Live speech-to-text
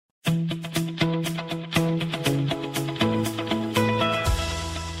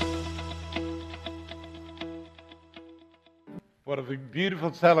What a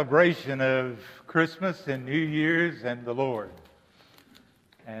beautiful celebration of Christmas and New Year's and the Lord.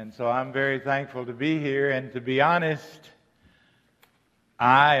 And so I'm very thankful to be here. And to be honest,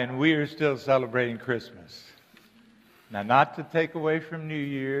 we are still celebrating Christmas. Now, not to take away from New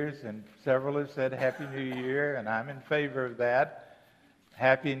Year's, and several have said Happy New Year, and I'm in favor of that.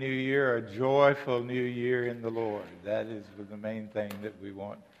 Happy New Year, a joyful New Year in the Lord. That is the main thing that we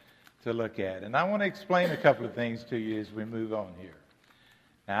want to look at. And I want to explain a couple of things to you as we move on here.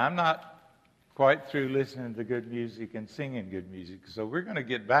 Now, I'm not quite through listening to good music and singing good music, so we're going to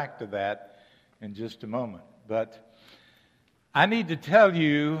get back to that in just a moment. But I need to tell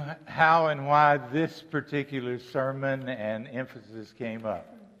you how and why this particular sermon and emphasis came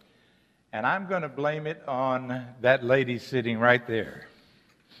up. And I'm going to blame it on that lady sitting right there.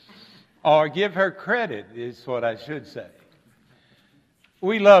 Or give her credit is what I should say.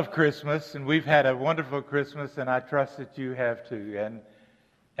 We love Christmas, and we've had a wonderful Christmas, and I trust that you have too. And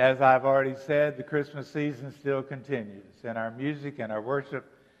as I've already said, the Christmas season still continues in our music and our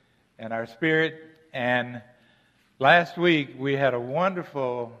worship and our spirit. And last week we had a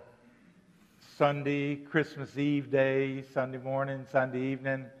wonderful Sunday, Christmas Eve day, Sunday morning, Sunday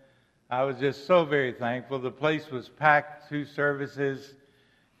evening. I was just so very thankful. The place was packed, 2 services.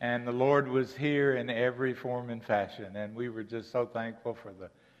 And the Lord was here in every form and fashion. And we were just so thankful for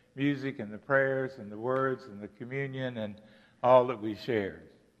the music and the prayers and the words and the communion and all that we shared.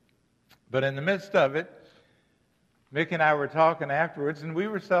 But in the midst of it, Mick and I were talking afterwards, and we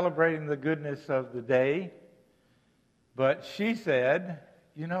were celebrating the goodness of the day. But she said,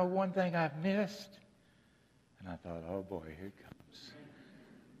 you know, one thing I've missed. And I thought, oh boy, here it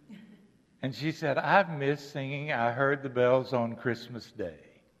comes. And she said, I've missed singing I Heard the Bells on Christmas Day.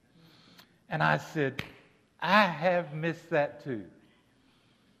 And I said, I have missed that too.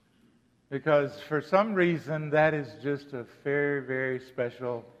 Because for some reason, that is just a very, very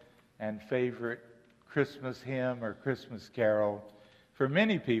special and favorite Christmas hymn or Christmas carol for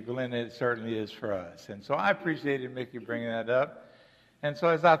many people, and it certainly is for us. And so I appreciated Mickey bringing that up. And so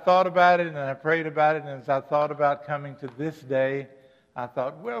as I thought about it and I prayed about it, and as I thought about coming to this day, I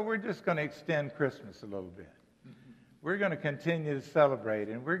thought, well, we're just going to extend Christmas a little bit. We're going to continue to celebrate,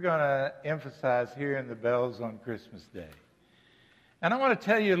 and we're going to emphasize hearing the bells on Christmas Day. And I want to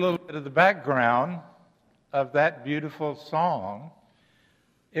tell you a little bit of the background of that beautiful song.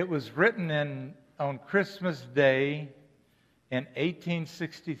 It was written on Christmas Day in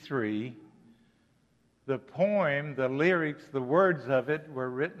 1863. The poem, the lyrics, the words of it were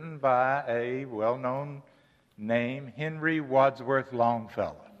written by a well-known name, Henry Wadsworth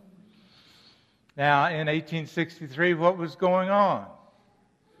Longfellow. Now, in 1863, what was going on?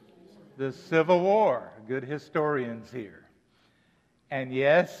 The Civil War. Good historians here. And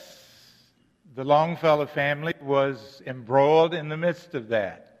yes, the Longfellow family was embroiled in the midst of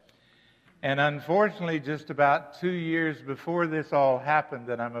that. And unfortunately, just about 2 years before this all happened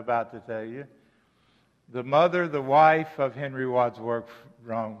that I'm about to tell you, the mother, the wife of Henry Wadsworth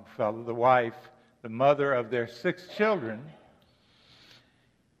Longfellow, the mother of their 6 children,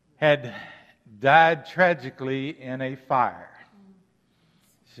 had died tragically in a fire.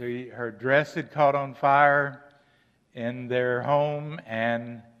 Her dress had caught on fire in their home,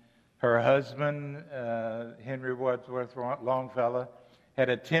 and her husband, Henry Wadsworth Longfellow, had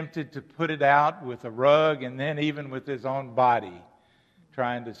attempted to put it out with a rug and then even with his own body,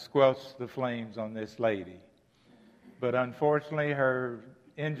 trying to squelch the flames on this lady. But unfortunately, her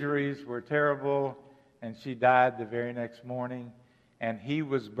injuries were terrible, and she died the very next morning. And he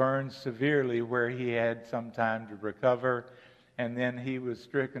was burned severely where he had some time to recover. And then he was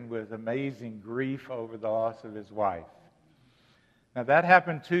stricken with amazing grief over the loss of his wife. Now that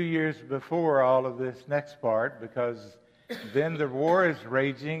happened 2 years before all of this next part, because then the war is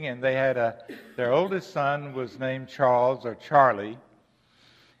raging, and they had their oldest son was named Charles, or Charlie.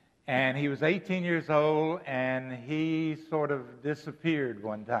 And he was 18 years old, and he sort of disappeared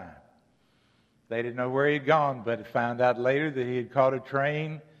one time. They didn't know where he'd gone, but found out later that he had caught a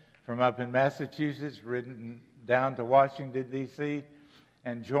train from up in Massachusetts, ridden down to Washington, D.C.,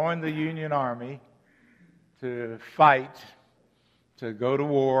 and joined the Union Army to fight, to go to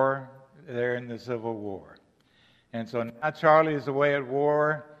war there in the Civil War. And so now Charlie is away at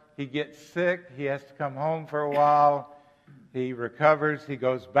war. He gets sick. He has to come home for a while. He recovers. He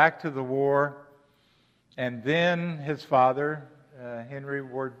goes back to the war. And then his father, Henry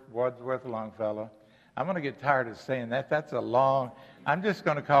Wadsworth Longfellow. I'm going to get tired of saying that. That's a long... I'm just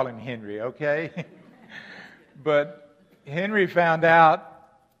going to call him Henry, okay? But Henry found out,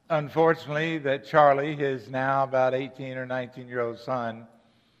 unfortunately, that Charlie, his now about 18 or 19-year-old son,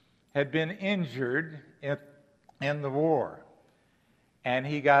 had been injured in the war. and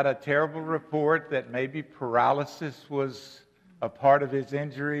he got a terrible report that maybe paralysis was a part of his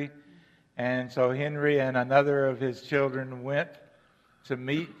injury. And so Henry and another of his children went to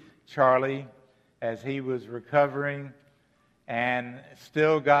meet Charlie as he was recovering, and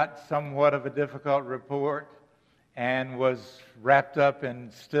still got somewhat of a difficult report, and was wrapped up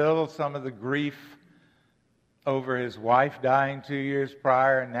in still some of the grief over his wife dying 2 years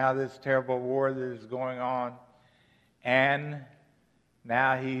prior, and now this terrible war that is going on. And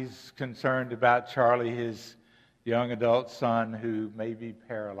now he's concerned about Charlie, his young adult son, who may be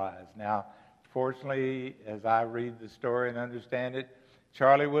paralyzed. Now, fortunately, as I read the story and understand it,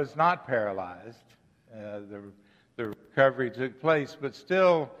 Charlie was not paralyzed. The recovery took place, but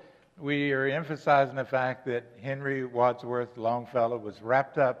still we are emphasizing the fact that Henry Wadsworth Longfellow was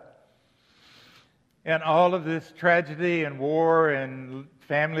wrapped up in all of this tragedy and war and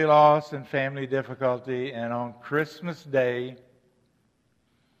family loss and family difficulty. And on Christmas Day,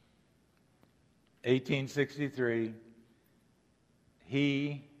 1863,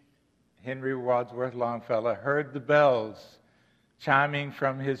 Henry Wadsworth Longfellow, heard the bells chiming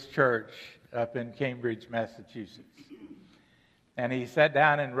from his church up in Cambridge, Massachusetts. And he sat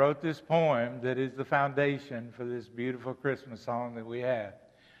down and wrote this poem that is the foundation for this beautiful Christmas song that we have.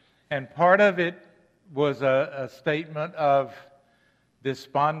 And part of it was a statement of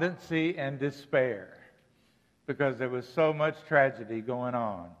despondency and despair, because there was so much tragedy going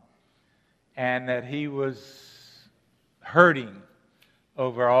on, and that he was hurting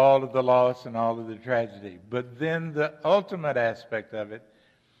over all of the loss and all of the tragedy. But then the ultimate aspect of it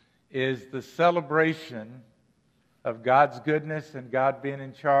is the celebration of God's goodness and God being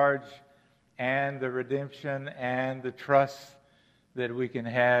in charge, and the redemption and the trust that we can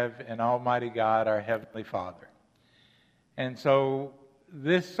have in Almighty God, our Heavenly Father. And so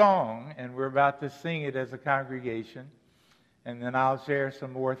this song, and we're about to sing it as a congregation, and then I'll share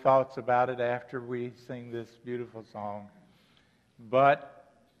some more thoughts about it after we sing this beautiful song.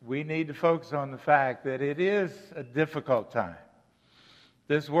 But we need to focus on the fact that it is a difficult time.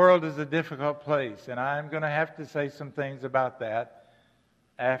 This world is a difficult place, and I'm going to have to say some things about that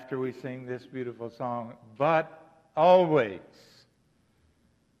after we sing this beautiful song. But always,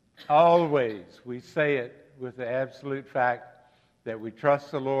 we say it with the absolute fact that we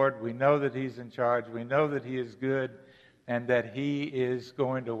trust the Lord, we know that He's in charge, we know that He is good, and that He is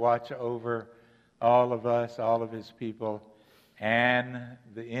going to watch over all of us, all of His people, and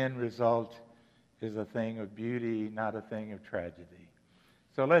the end result is a thing of beauty, not a thing of tragedy.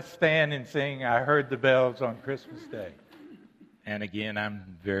 So let's stand and sing I Heard the Bells on Christmas Day. And again,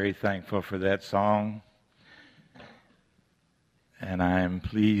 I'm very thankful for that song. And I am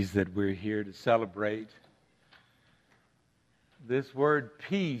pleased that we're here to celebrate this word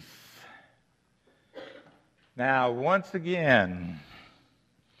peace. Now, once again,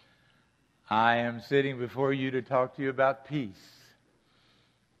 I am sitting before you to talk to you about peace,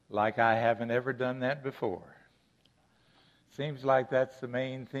 like I haven't ever done that before. Seems like that's the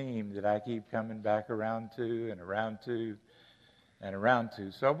main theme that I keep coming back around to and around to and around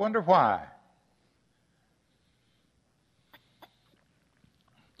to. So I wonder why.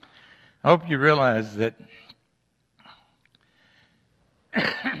 I hope you realize that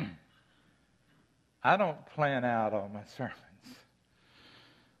I don't plan out all my sermons.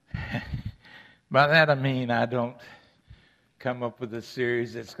 By that I mean I don't come up with a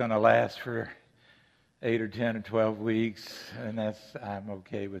series that's going to last for 8 or 10 or 12 weeks, and I'm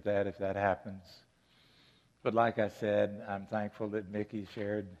okay with that if that happens. But like I said, I'm thankful that Mickey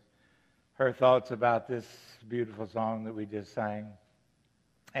shared her thoughts about this beautiful song that we just sang.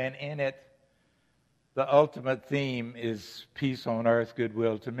 And in it, the ultimate theme is peace on earth,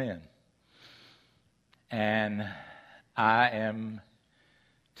 goodwill to men. And I am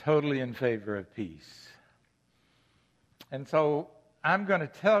totally in favor of peace. And so I'm going to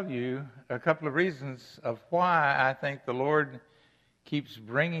tell you a couple of reasons of why I think the Lord keeps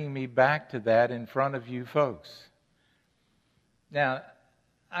bringing me back to that in front of you folks. Now,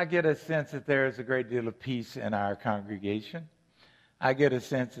 I get a sense that there is a great deal of peace in our congregation. I get a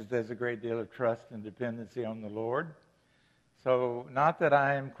sense that there's a great deal of trust and dependency on the Lord. So, not that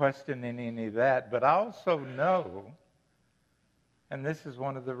I am questioning any of that, but I also know, and this is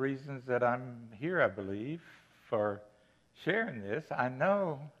one of the reasons that I'm here, I believe, for sharing this, I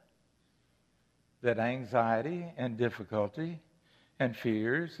know that anxiety and difficulty and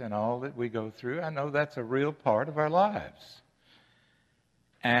fears and all that we go through, I know that's a real part of our lives.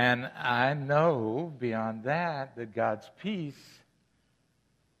 And I know beyond that God's peace,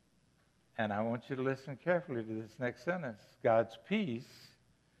 and I want you to listen carefully to this next sentence, God's peace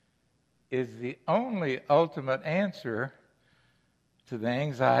is the only ultimate answer to the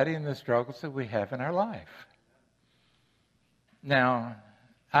anxiety and the struggles that we have in our life. Now,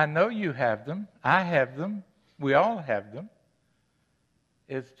 I know you have them. I have them. We all have them.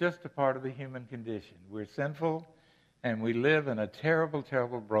 It's just a part of the human condition. We're sinful, and we live in a terrible,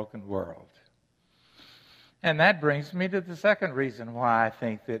 terrible, broken world. And that brings me to the second reason why I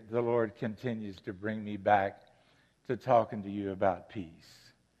think that the Lord continues to bring me back to talking to you about peace.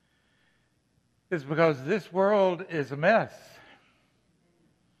 It's because this world is a mess.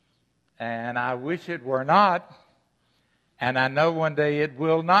 And I wish it were not. And I know one day it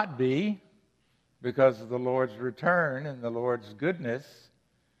will not be because of the Lord's return and the Lord's goodness.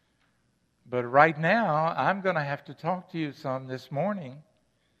 But right now, I'm going to have to talk to you some this morning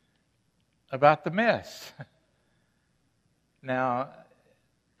about the mess. Now,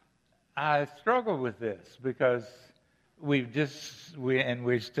 I struggle with this because we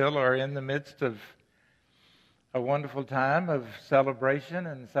still are in the midst of a wonderful time of celebration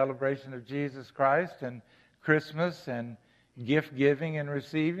of Jesus Christ and Christmas and gift giving and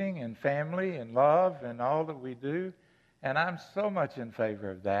receiving and family and love and all that we do. And I'm so much in favor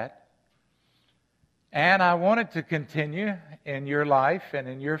of that. And I want it to continue in your life and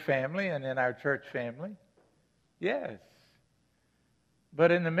in your family and in our church family. Yes.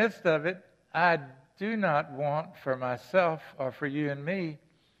 But in the midst of it, I do not want for myself or for you and me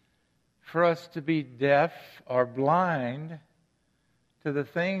for us to be deaf or blind to the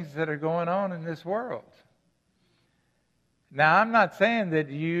things that are going on in this world. Now, I'm not saying that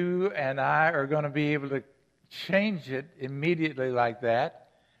you and I are going to be able to change it immediately like that,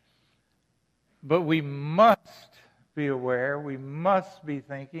 but we must be aware, we must be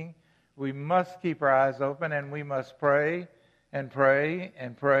thinking, we must keep our eyes open, and we must pray and pray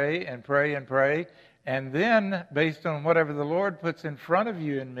and pray and pray and pray. And then, based on whatever the Lord puts in front of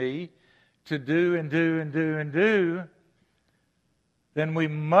you and me to do and do and do and do, then we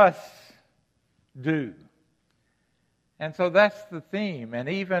must do. And so that's the theme. And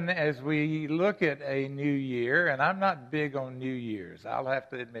even as we look at a new year, and I'm not big on New Year's, I'll have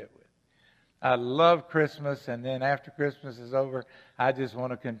to admit it. I love Christmas, and then after Christmas is over, I just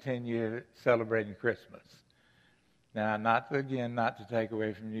want to continue celebrating Christmas. Now, not to take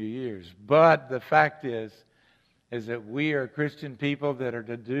away from New Year's, but the fact is that we are Christian people that are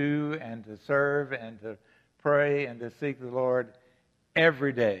to do and to serve and to pray and to seek the Lord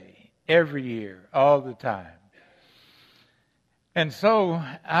every day, every year, all the time. And so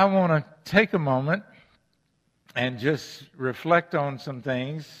I want to take a moment and just reflect on some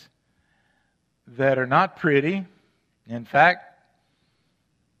things that are not pretty. In fact,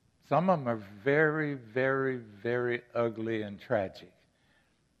 some of them are very, very, very ugly and tragic.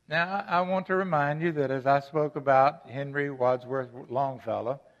 Now, I want to remind you that as I spoke about Henry Wadsworth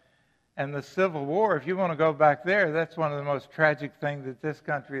Longfellow and the Civil War, if you want to go back there, that's one of the most tragic things that this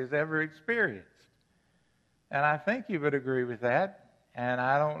country has ever experienced. And I think you would agree with that. And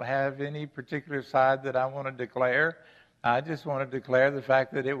I don't have any particular side that I want to declare. I just want to declare the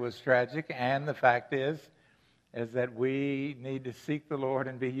fact that it was tragic, and the fact is that we need to seek the Lord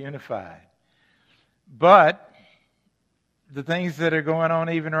and be unified. But the things that are going on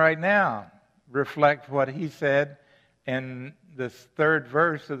even right now reflect what he said in the third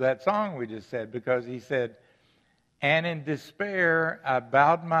verse of that song we just said, because he said, "And in despair I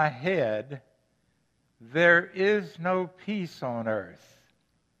bowed my head, there is no peace on earth,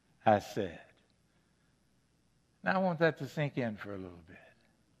 I said." Now I want that to sink in for a little bit.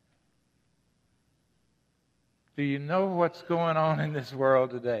 Do you know what's going on in this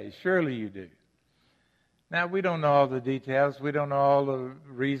world today? Surely you do. Now, we don't know all the details. We don't know all the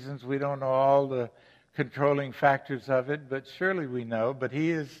reasons. We don't know all the controlling factors of it, but surely we know. But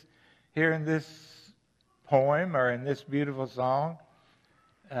he is here in this poem or in this beautiful song.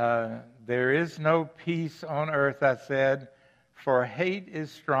 There is no peace on earth, I said, for hate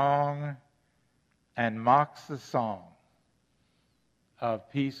is strong and mocks the song of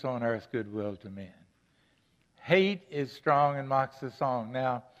peace on earth, goodwill to men. Hate is strong and mocks the song.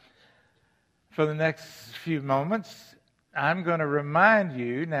 Now, for the next few moments, I'm going to remind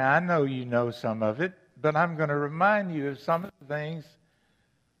you, now I know you know some of it, but I'm going to remind you of some of the things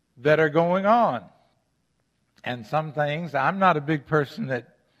that are going on. And some things, I'm not a big person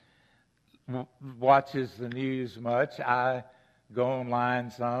that watches the news much. I go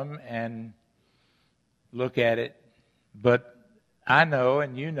online some and look at it. But I know,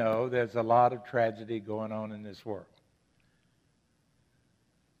 and you know, there's a lot of tragedy going on in this world.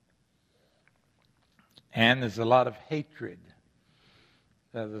 And there's a lot of hatred.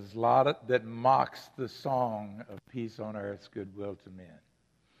 There's a lot that mocks the song of peace on earth, goodwill to men.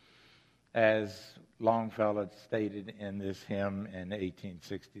 as Longfellow stated in this hymn in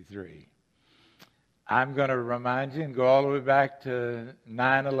 1863. I'm going to remind you and go all the way back to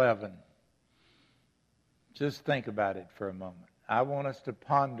 9/11. Just think about it for a moment. I want us to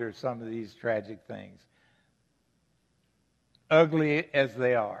ponder some of these tragic things, ugly as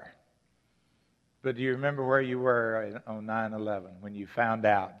they are. But do you remember where you were on 9/11 when you found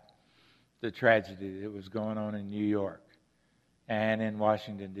out the tragedy that was going on in New York and in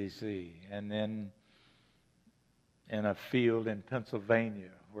Washington, D.C., and then in a field in Pennsylvania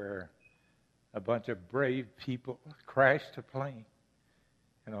where a bunch of brave people crashed a plane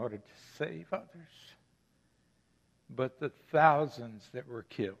in order to save others? But the thousands that were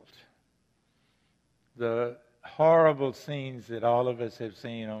killed, the horrible scenes that all of us have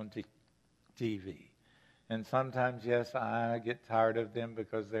seen on TV. And sometimes, yes, I get tired of them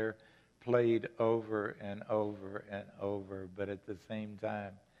because they're played over and over and over. But at the same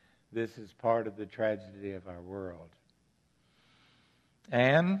time, this is part of the tragedy of our world.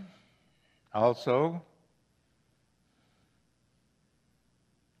 And also,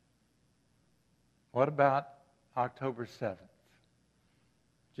 what about October 7th?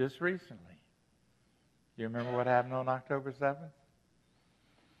 Just recently. You remember what happened on October 7th?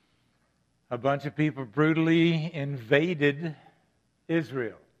 A bunch of people brutally invaded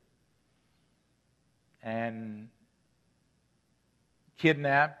Israel and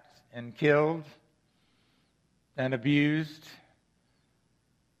kidnapped and killed and abused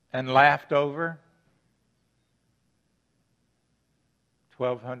and laughed over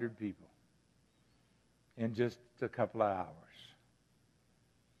 1,200 people in just a couple of hours.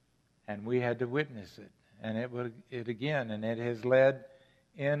 And we had to witness it. And it has led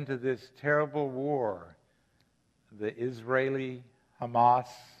into this terrible war, the Israeli-Hamas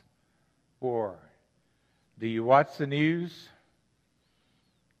war. Do you watch the news?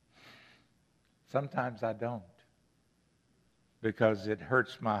 Sometimes I don't, because it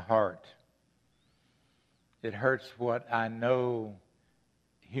hurts my heart. It hurts what I know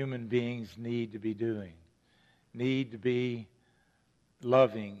human beings need to be doing, need to be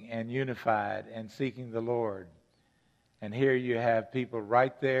loving and unified and seeking the Lord. And here you have people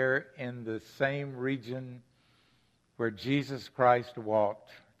right there in the same region where Jesus Christ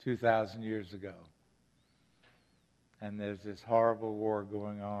walked 2,000 years ago. And there's this horrible war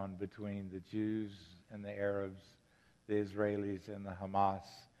going on between the Jews and the Arabs, the Israelis and the Hamas.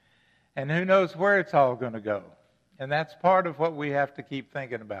 And who knows where it's all going to go. And that's part of what we have to keep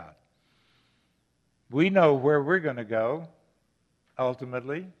thinking about. We know where we're going to go,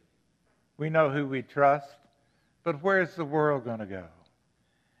 ultimately. We know who we trust. But where's the world going to go?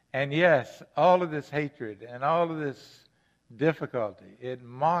 And yes, all of this hatred and all of this difficulty, it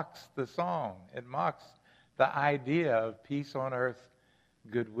mocks the song. It mocks the idea of peace on earth,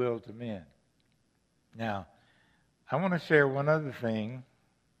 goodwill to men. Now, I want to share one other thing.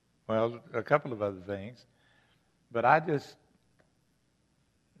 Well, a couple of other things. But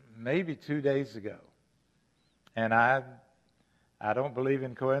maybe 2 days ago, and I don't believe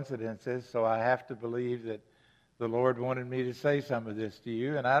in coincidences, so I have to believe that the Lord wanted me to say some of this to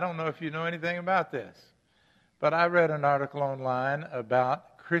you, and I don't know if you know anything about this, but I read an article online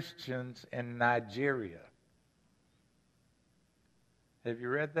about Christians in Nigeria. Have you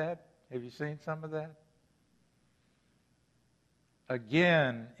read that? Have you seen some of that?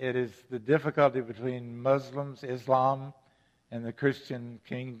 Again, it is the difficulty between Muslims, Islam, and the Christian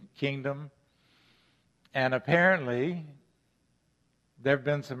kingdom. And apparently, there have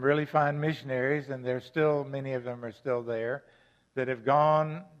been some really fine missionaries, and many of them are still there, that have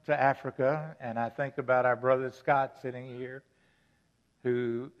gone to Africa. And I think about our brother Scott sitting here,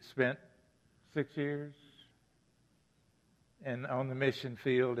 who spent 6 years on the mission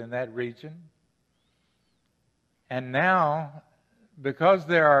field in that region. And now, because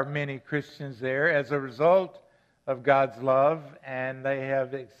there are many Christians there, as a result of God's love, and they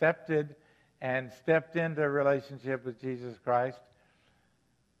have accepted and stepped into a relationship with Jesus Christ,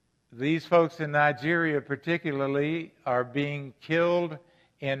 these folks in Nigeria particularly are being killed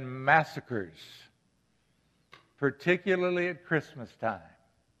in massacres, particularly at Christmas time.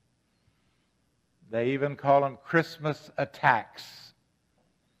 They even call them Christmas attacks.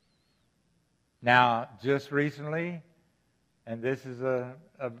 Now, just recently, and this is a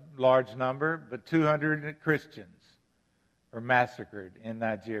large number, but 200 Christians were massacred in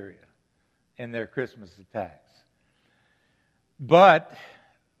Nigeria in their Christmas attacks. But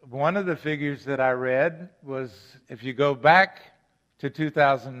one of the figures that I read was, if you go back to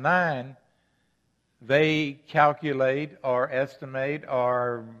 2009, they calculate or estimate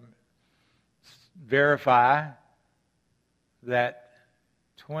or verify that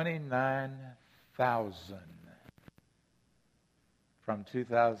 29,000 from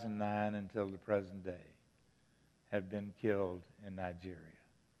 2009 until the present day have been killed in Nigeria.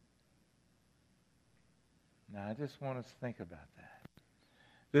 Now, I just want us to think about that.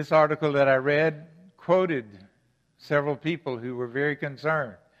 This article that I read quoted several people who were very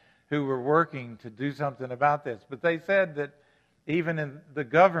concerned, who were working to do something about this. But they said that even in the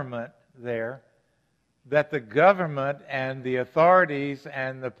government there, that the government and the authorities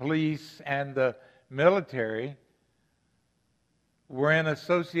and the police and the military were in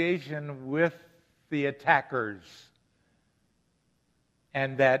association with the attackers.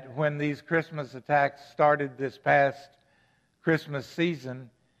 And that when these Christmas attacks started this past Christmas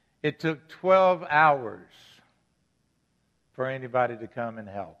season, it took 12 hours for anybody to come and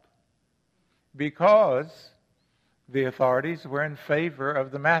help, because the authorities were in favor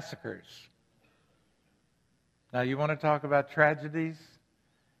of the massacres. Now, you want to talk about tragedies?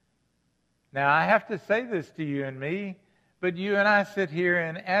 Now, I have to say this to you and me, but you and I sit here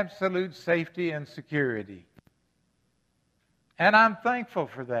in absolute safety and security. And I'm thankful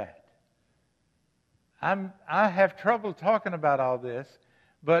for that. I have trouble talking about all this,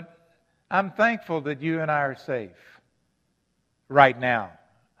 but I'm thankful that you and I are safe right now.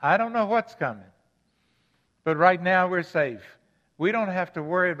 I don't know what's coming, but right now we're safe. We don't have to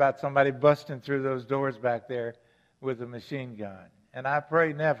worry about somebody busting through those doors back there with a machine gun, and I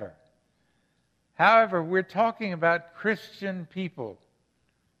pray never. However, we're talking about Christian people.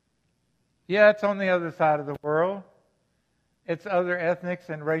 Yeah, it's on the other side of the world. It's other ethnics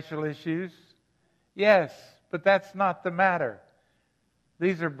and racial issues. Yes, but that's not the matter.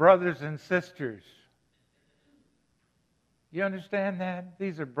 These are brothers and sisters. You understand that?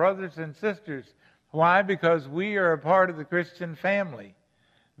 These are brothers and sisters. Why? Because we are a part of the Christian family.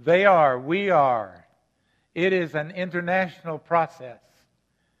 They are. We are. It is an international process.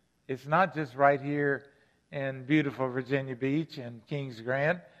 It's not just right here in beautiful Virginia Beach and Kings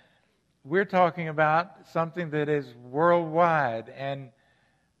Grant. We're talking about something that is worldwide, and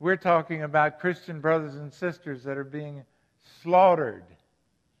we're talking about Christian brothers and sisters that are being slaughtered.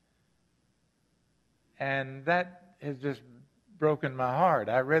 And that has just broken my heart.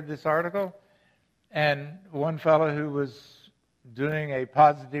 I read this article, and one fellow who was doing a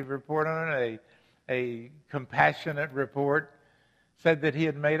positive report on it, a compassionate report, said that he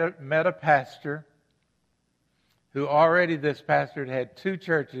had met a pastor who already, this pastor had 2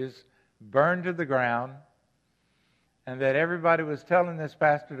 churches burned to the ground, and that everybody was telling this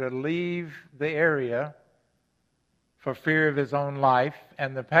pastor to leave the area for fear of his own life,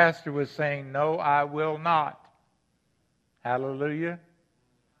 and the pastor was saying, "No, I will not." Hallelujah.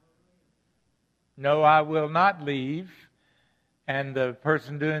 "No, I will not leave." And the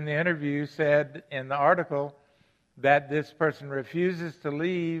person doing the interview said in the article that this person refuses to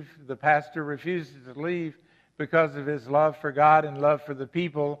leave, the pastor refuses to leave because of his love for God and love for the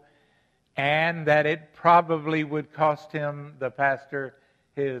people, and that it probably would cost him, the pastor,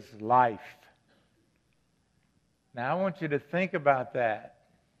 his life. Now, I want you to think about that.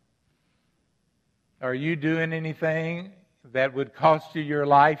 Are you doing anything that would cost you your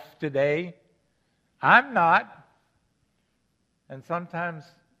life today? I'm not. And sometimes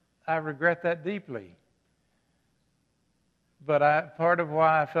I regret that deeply. But part of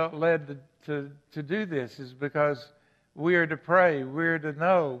why I felt led to do this is because we are to pray, we're to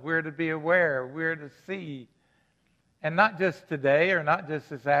know, we're to be aware, we're to see. And not just today or not just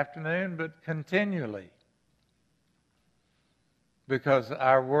this afternoon, but continually. Because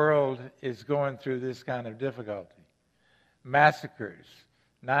our world is going through this kind of difficulty. Massacres,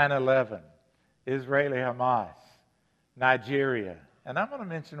 9/11, Israeli Hamas, Nigeria. And I'm going to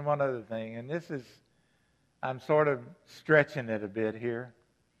mention one other thing, and this is, I'm sort of stretching it a bit here.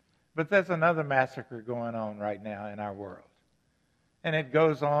 But there's another massacre going on right now in our world. And it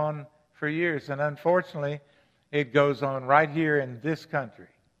goes on for years. And unfortunately, it goes on right here in this country.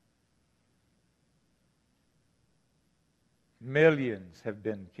 Millions have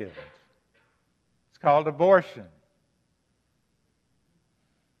been killed. It's called abortion.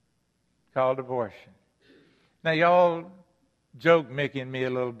 It's called abortion. Now, y'all joke Mickey and me a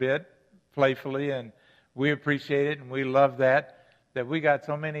little bit, playfully, and we appreciate it, and we love that we got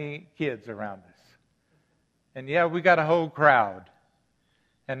so many kids around us. And yeah, we got a whole crowd.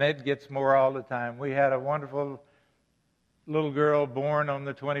 And it gets more all the time. We had a wonderful little girl born on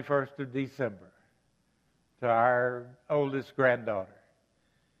the 21st of December to our oldest granddaughter.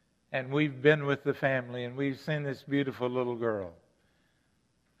 And we've been with the family, and we've seen this beautiful little girl.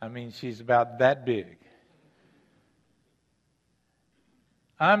 I mean, she's about that big.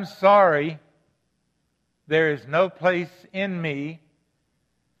 I'm sorry, there is no place in me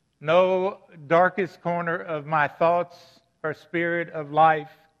no darkest corner of my thoughts or spirit of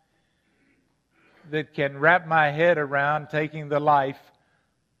life that can wrap my head around taking the life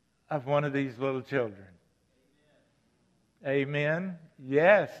of one of these little children. Amen.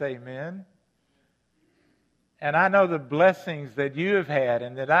 Yes, amen. And I know the blessings that you have had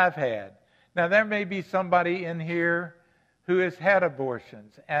and that I've had. Now, there may be somebody in here who has had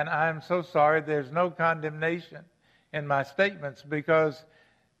abortions, and I'm so sorry. There's no condemnation in my statements, because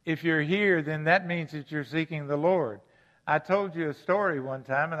if you're here, then that means that you're seeking the Lord. I told you a story one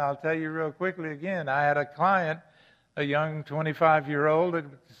time, and I'll tell you real quickly again. I had a client, a young 25-year-old that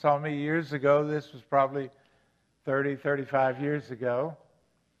saw me years ago. This was probably 30, 35 years ago.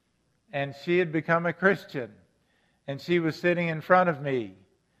 And she had become a Christian. And she was sitting in front of me.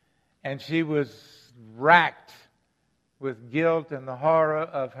 And she was racked with guilt and the horror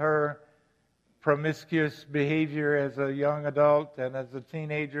of her promiscuous behavior as a young adult and as a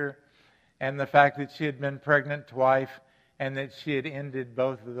teenager, and the fact that she had been pregnant twice and that she had ended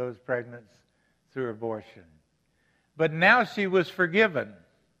both of those pregnancies through abortion. But now she was forgiven.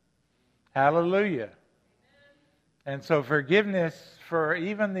 Hallelujah. And so forgiveness for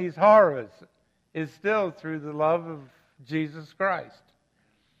even these horrors is still through the love of Jesus Christ.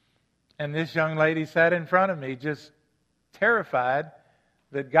 And this young lady sat in front of me just terrified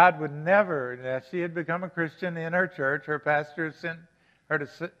that God would never, that she had become a Christian in her church. Her pastor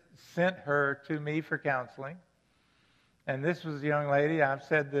sent her to me for counseling. And this was a young lady. I've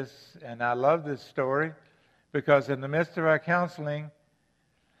said this, and I love this story, because in the midst of our counseling,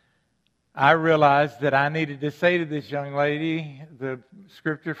 I realized that I needed to say to this young lady the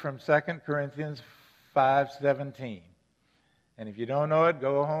scripture from 2 Corinthians 5:17. And if you don't know it,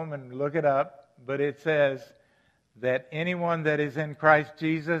 go home and look it up. But it says that anyone that is in Christ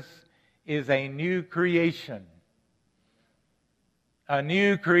Jesus is a new creation. A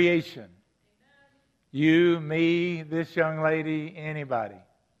new creation. You, me, this young lady, anybody.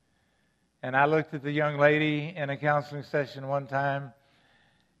 And I looked at the young lady in a counseling session one time,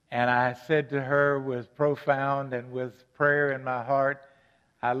 and I said to her with profound and with prayer in my heart,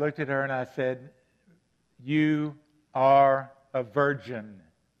 I looked at her and I said, "You are a virgin."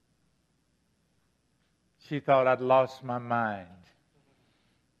 She thought I'd lost my mind.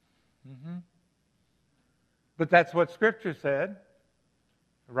 But that's what Scripture said,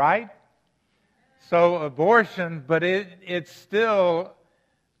 right? So abortion, but it still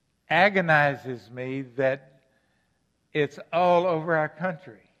agonizes me that it's all over our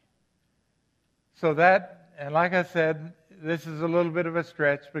country. So that, and like I said, this is a little bit of a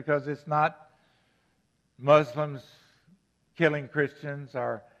stretch, because it's not Muslims killing Christians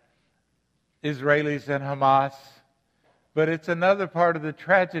or Israelis and Hamas, but it's another part of the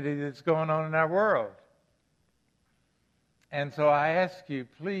tragedy that's going on in our world. And so I ask you,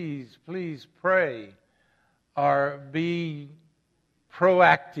 please, please pray or be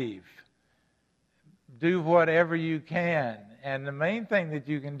proactive. Do whatever you can. And the main thing that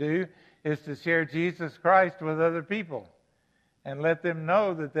you can do is to share Jesus Christ with other people and let them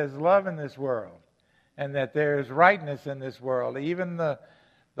know that there's love in this world and that there is rightness in this world, even the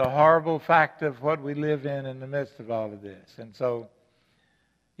horrible fact of what we live in the midst of all of this. And so,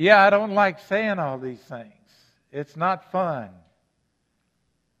 yeah, I don't like saying all these things. It's not fun.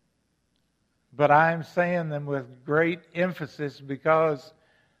 But I'm saying them with great emphasis, because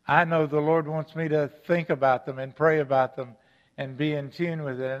I know the Lord wants me to think about them and pray about them and be in tune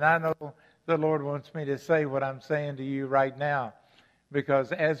with it. And I know the Lord wants me to say what I'm saying to you right now,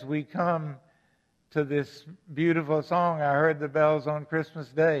 because as we come to this beautiful song, I heard the bells on Christmas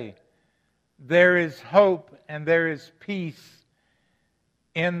Day. There is hope and there is peace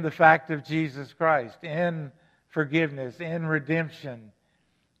in the fact of Jesus Christ, in forgiveness, in redemption,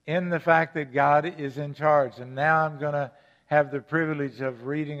 in the fact that God is in charge. And now I'm going to have the privilege of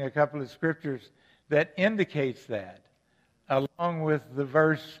reading a couple of scriptures that indicates that, along with the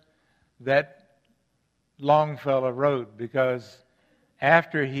verse that Longfellow wrote, because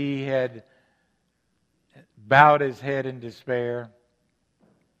after he had bowed his head in despair,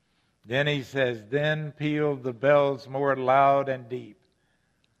 then he says, "Then pealed the bells more loud and deep."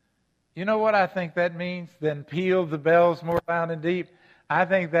 You know what I think that means? Then pealed the bells more loud and deep. I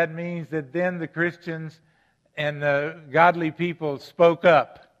think that means that then the Christians and the godly people spoke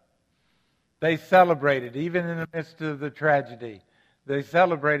up. They celebrated, even in the midst of the tragedy. They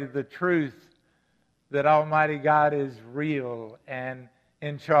celebrated the truth that Almighty God is real and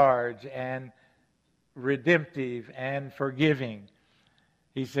in charge and redemptive and forgiving.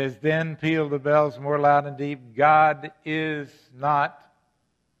 He says, "Then peal the bells more loud and deep. God is not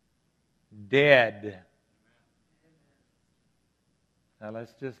dead." Now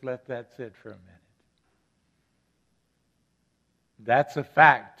let's just let that sit for a minute. That's a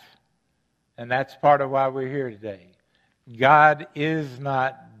fact. And that's part of why we're here today. God is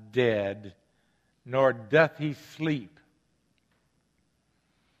not dead, nor doth he sleep.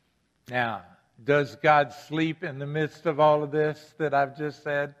 Now, does God sleep in the midst of all of this that I've just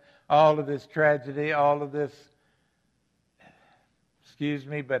said? All of this tragedy, all of this,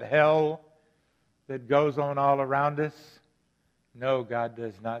 but hell that goes on all around us? No, God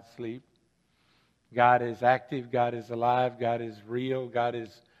does not sleep. God is active, God is alive, God is real, God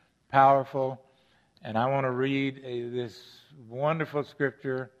is powerful. And I want to read this wonderful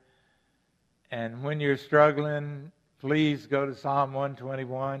scripture. And when you're struggling, please go to Psalm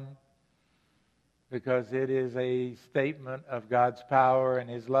 121, because it is a statement of God's power and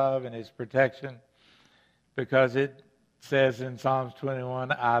His love and His protection. Because it says in Psalms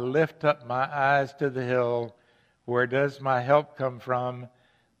 21, I lift up my eyes to the hill. Where does my help come from?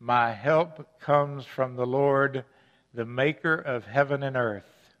 My help comes from the Lord, the maker of heaven and earth.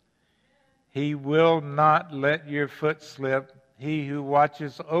 He will not let your foot slip. He who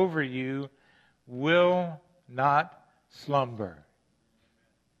watches over you will not slumber.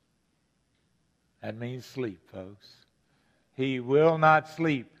 That means sleep, folks. He will not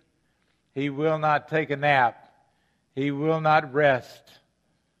sleep. He will not take a nap. He will not rest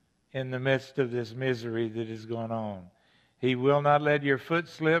in the midst of this misery that is going on. He will not let your foot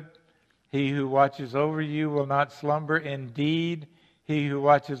slip. He who watches over you will not slumber. Indeed, he who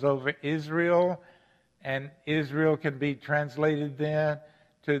watches over Israel, and Israel can be translated then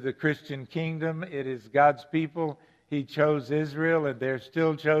to the Christian kingdom. It is God's people. He chose Israel, and they're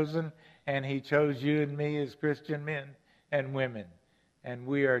still chosen. And He chose you and me as Christian men and women. And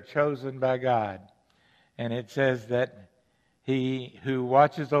we are chosen by God. And it says that He who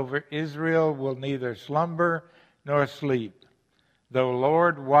watches over Israel will neither slumber nor sleep. The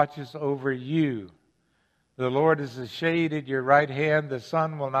Lord watches over you. The Lord is a shade at your right hand. The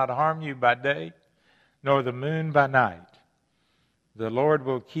sun will not harm you by day, nor the moon by night. The Lord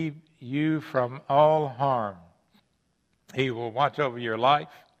will keep you from all harm. He will watch over your life.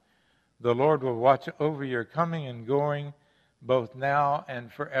 The Lord will watch over your coming and going, both now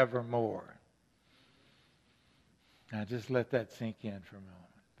and forevermore. Now just let that sink in for a moment,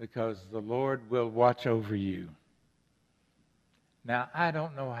 because the Lord will watch over you. Now, I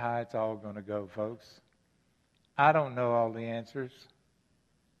don't know how it's all going to go, folks. I don't know all the answers.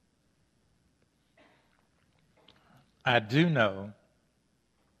 I do know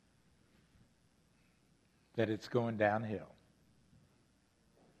that it's going downhill.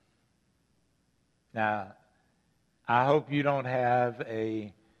 Now, I hope you don't have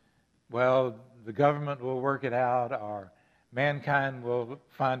the government will work it out, or mankind will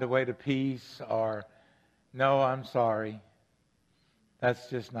find a way to peace, or no, I'm sorry. That's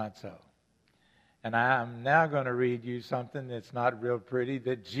just not so. And I'm now going to read you something that's not real pretty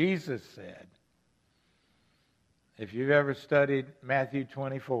that Jesus said. If you've ever studied Matthew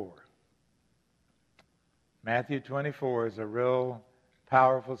 24, Matthew 24 is a real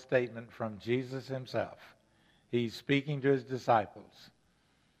powerful statement from Jesus Himself. He's speaking to His disciples.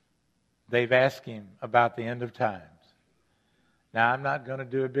 They've asked Him about the end of times. Now, I'm not going to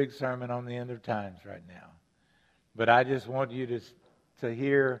do a big sermon on the end of times right now, but I just want you to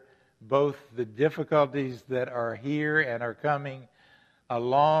hear both the difficulties that are here and are coming,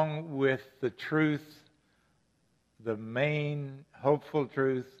 along with the truth, the main hopeful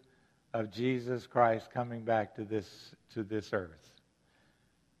truth of Jesus Christ coming back to this earth.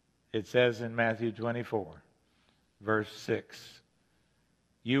 It says in Matthew 24, verse 6,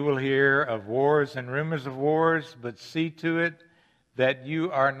 you will hear of wars and rumors of wars, but see to it that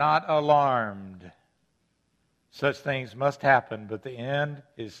you are not alarmed. Such things must happen, but the end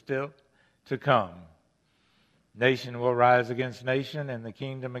is still to come. Nation will rise against nation, and the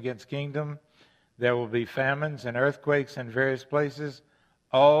kingdom against kingdom. There will be famines and earthquakes in various places.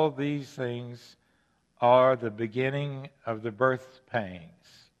 All these things are the beginning of the birth pangs.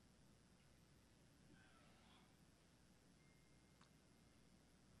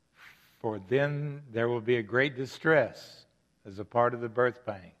 For then there will be a great distress as a part of the birth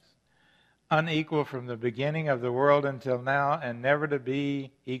pangs, unequal from the beginning of the world until now, and never to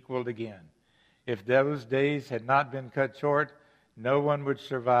be equaled again. If those days had not been cut short, no one would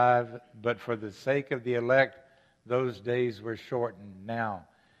survive, but for the sake of the elect, those days were shortened. Now,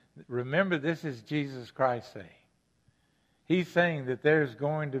 remember, this is Jesus Christ saying. He's saying that there's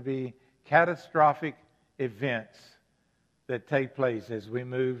going to be catastrophic events that take place as we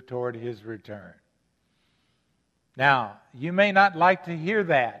move toward His return. Now, you may not like to hear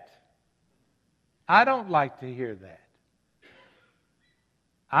that. I don't like to hear that.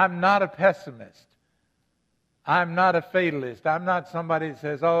 I'm not a pessimist. I'm not a fatalist. I'm not somebody that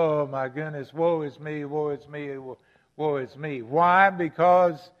says, oh my goodness, woe is me, woe is me, woe is me. Why?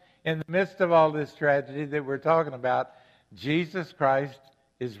 Because in the midst of all this tragedy that we're talking about, Jesus Christ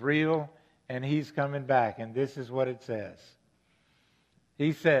is real and He's coming back. And this is what it says.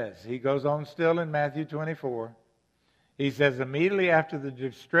 He says, he goes on still in Matthew 24. He says, immediately after the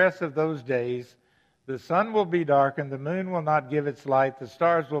distress of those days, the sun will be darkened, the moon will not give its light, the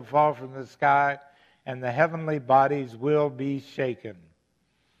stars will fall from the sky, and the heavenly bodies will be shaken.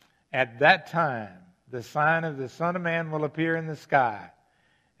 At that time, the sign of the Son of Man will appear in the sky,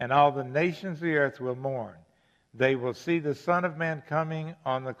 and all the nations of the earth will mourn. They will see the Son of Man coming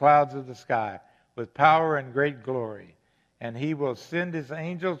on the clouds of the sky with power and great glory. And He will send His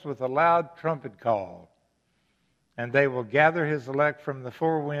angels with a loud trumpet call. And they will gather His elect from the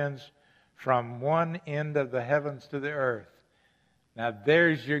four winds, from one end of the heavens to the earth. Now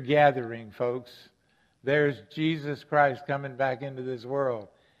there's your gathering, folks. There's Jesus Christ coming back into this world.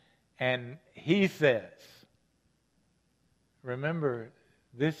 And He says, remember,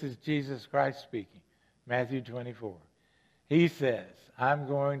 this is Jesus Christ speaking, Matthew 24. He says, I'm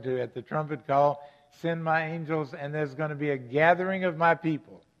going to, at the trumpet call, send my angels, and there's going to be a gathering of my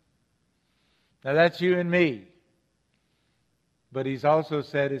people. Now that's you and me. But He's also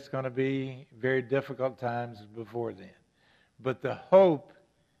said it's going to be very difficult times before then. But the hope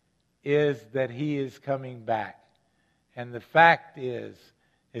is that He is coming back. And the fact is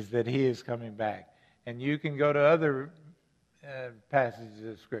that He is coming back. And you can go to other passages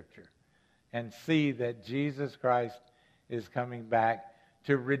of Scripture and see that Jesus Christ is coming back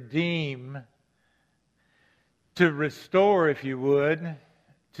to redeem, to restore, if you would,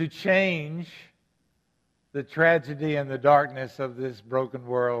 to change the tragedy and the darkness of this broken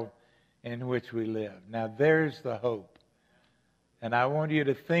world in which we live. Now there's the hope. And I want you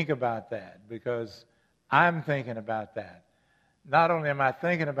to think about that, because I'm thinking about that. Not only am I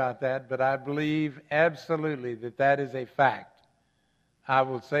thinking about that, but I believe absolutely that that is a fact. I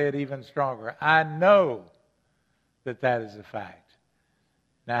will say it even stronger. I know that that is a fact.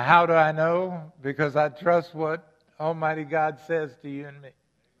 Now, how do I know? Because I trust what Almighty God says to you and me.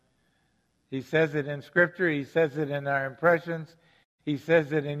 He says it in Scripture. He says it in our impressions. He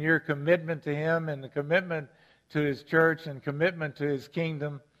says it in your commitment to Him and the commitment to His church and commitment to His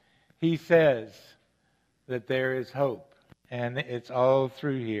kingdom. He says that there is hope. And it's all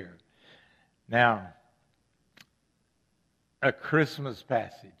through here. Now, a Christmas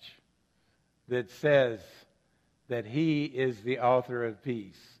passage that says that He is the author of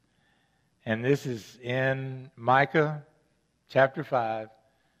peace. And this is in Micah chapter 5,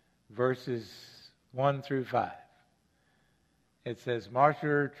 verses 1 through 5. It says, march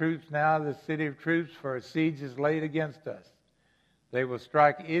your troops now, the city of troops, for a siege is laid against us. They will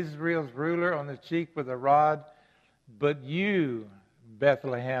strike Israel's ruler on the cheek with a rod. But you,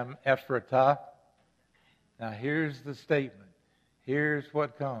 Bethlehem Ephratah, now here's the statement. Here's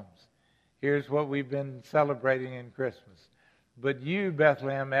what comes. Here's what we've been celebrating in Christmas. But you,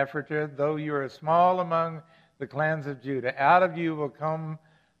 Bethlehem Ephratah, though you are small among the clans of Judah, out of you will come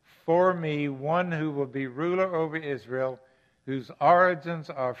for me one who will be ruler over Israel, whose origins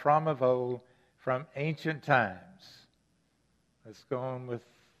are from of old, from ancient times. Let's go on with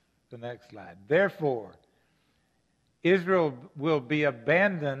the next slide. Therefore, Israel will be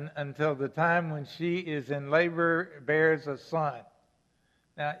abandoned until the time when she is in labor, bears a son.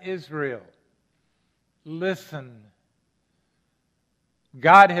 Now, Israel, listen.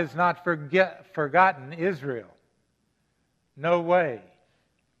 God has not forgotten Israel. No way.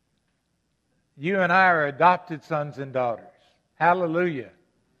 You and I are adopted sons and daughters. Hallelujah.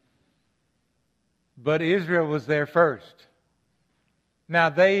 But Israel was there first. Now,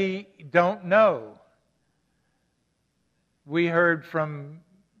 they don't know. We heard from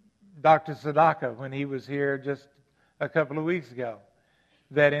Dr. Sadaka when he was here just a couple of weeks ago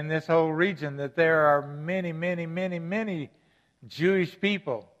that in this whole region that there are many, many, many, many Jewish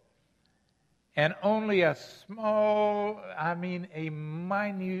people. And only a small, a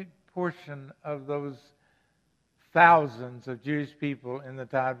minute portion of those thousands of Jewish people in the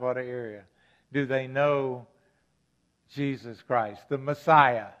Tidewater area do they know Jesus Christ, the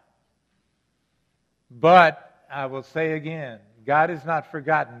Messiah. But I will say again, God has not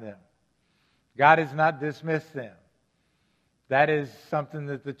forgotten them. God has not dismissed them. That is something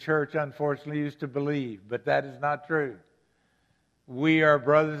that the church unfortunately used to believe, but that is not true. We are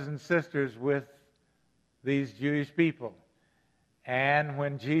brothers and sisters with these Jewish people. And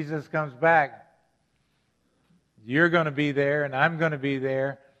when Jesus comes back, you're going to be there and I'm going to be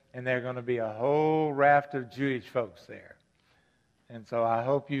there, and there are going to be a whole raft of Jewish folks there. And so I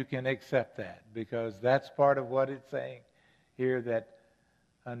hope you can accept that, because that's part of what it's saying here, that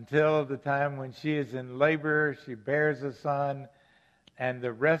until the time when she is in labor, she bears a son, and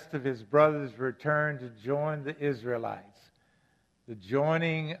the rest of his brothers return to join the Israelites, the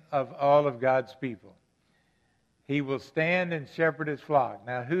joining of all of God's people. He will stand and shepherd his flock.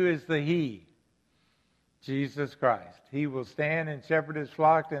 Now, who is the he? Jesus Christ. He will stand and shepherd his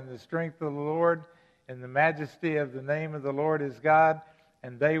flock in the strength of the Lord, in the majesty of the name of the Lord his God,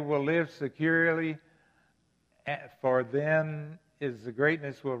 and they will live securely, for then is the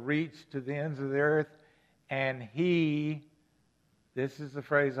greatness will reach to the ends of the earth, and he, this is the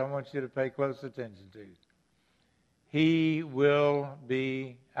phrase I want you to pay close attention to, he will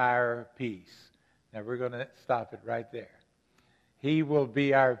be our peace. Now we're going to stop it right there. He will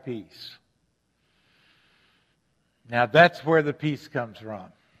be our peace. Now that's where the peace comes from.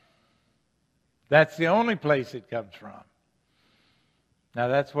 That's the only place it comes from. Now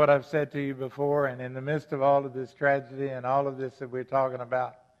that's what I've said to you before, and in the midst of all of this tragedy and all of this that we're talking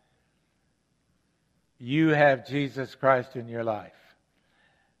about, you have Jesus Christ in your life.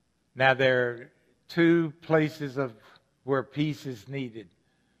 Now there are two places of where peace is needed.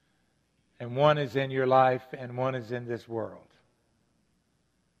 And one is in your life and one is in this world.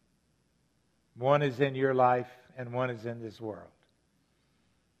 One is in your life and one is in this world.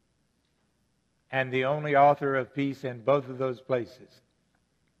 And the only author of peace in both of those places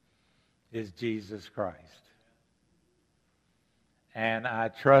is Jesus Christ. And I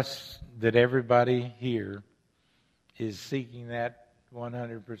trust that everybody here is seeking that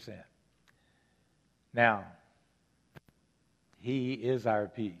 100%. Now, he is our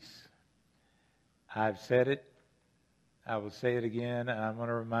peace. I've said it. I will say it again, and I'm going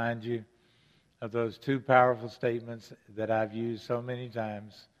to remind you of those two powerful statements that I've used so many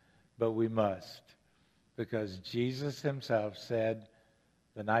times, but we must. Because Jesus himself said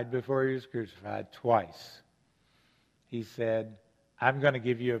the night before he was crucified twice, he said, I'm going to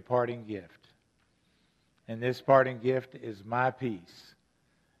give you a parting gift. And this parting gift is my peace.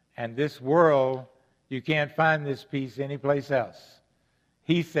 And this world, you can't find this peace anyplace else.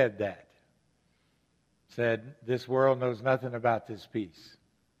 He said that. Said, this world knows nothing about this peace.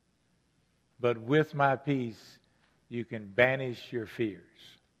 But with my peace, you can banish your fears.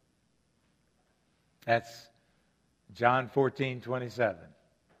 That's John 14:27.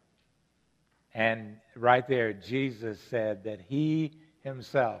 And right there, Jesus said that he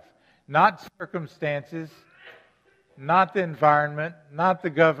himself, not circumstances, not the environment, not the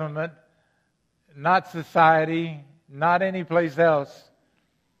government, not society, not any place else,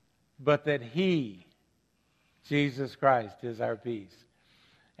 but that he, Jesus Christ, is our peace.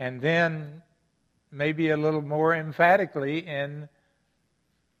 And then maybe a little more emphatically in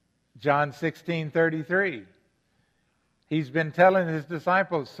John 16:33. He's been telling his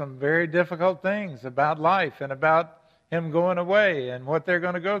disciples some very difficult things about life and about him going away and what they're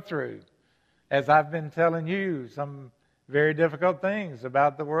going to go through. As I've been telling you some very difficult things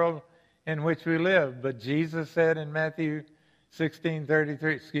about the world in which we live. But Jesus said in John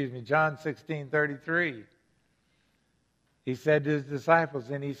 16:33, he said to his disciples,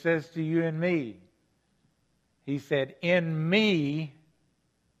 and he says to you and me, he said, in me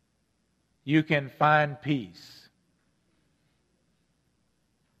you can find peace.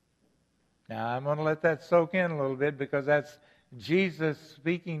 Now, I'm going to let that soak in a little bit, because that's Jesus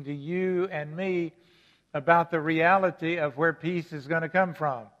speaking to you and me about the reality of where peace is going to come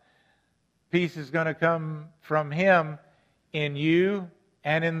from. Peace is going to come from him in you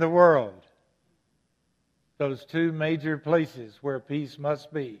and in the world. Those two major places where peace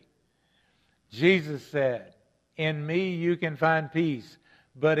must be. Jesus said, in me you can find peace.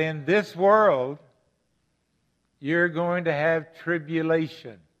 But in this world, you're going to have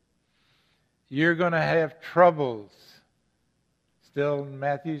tribulation. You're going to have troubles. Still in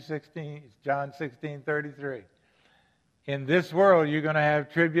John 16:33. In this world, you're going to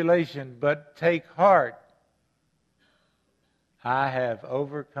have tribulation, but take heart. I have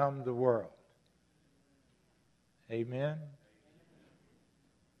overcome the world. Amen?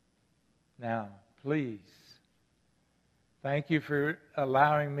 Now, please, thank you for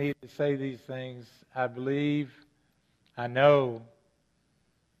allowing me to say these things. I know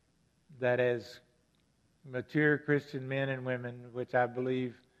that as mature Christian men and women, which I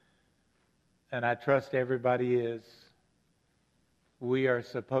believe and I trust everybody is, we are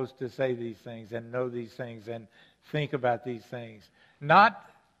supposed to say these things and know these things and think about these things. Not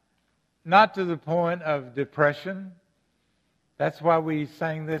to the point of depression. That's why we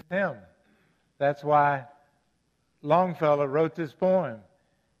sang this hymn. That's why Longfellow wrote this poem.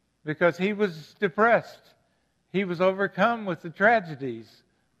 Because he was depressed. he was overcome with the tragedies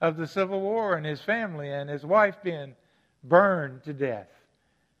of the Civil War and his family and his wife being burned to death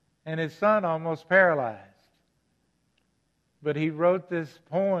and his son almost paralyzed. But he wrote this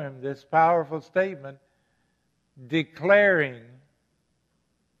poem, this powerful statement, declaring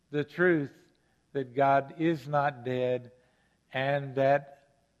the truth that God is not dead and that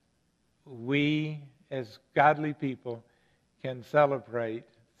we as godly people can celebrate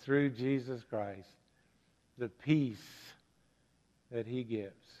through Jesus Christ the peace that he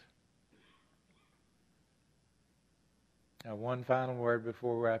gives. Now, one final word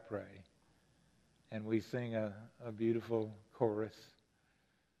before I pray, and we sing a beautiful chorus.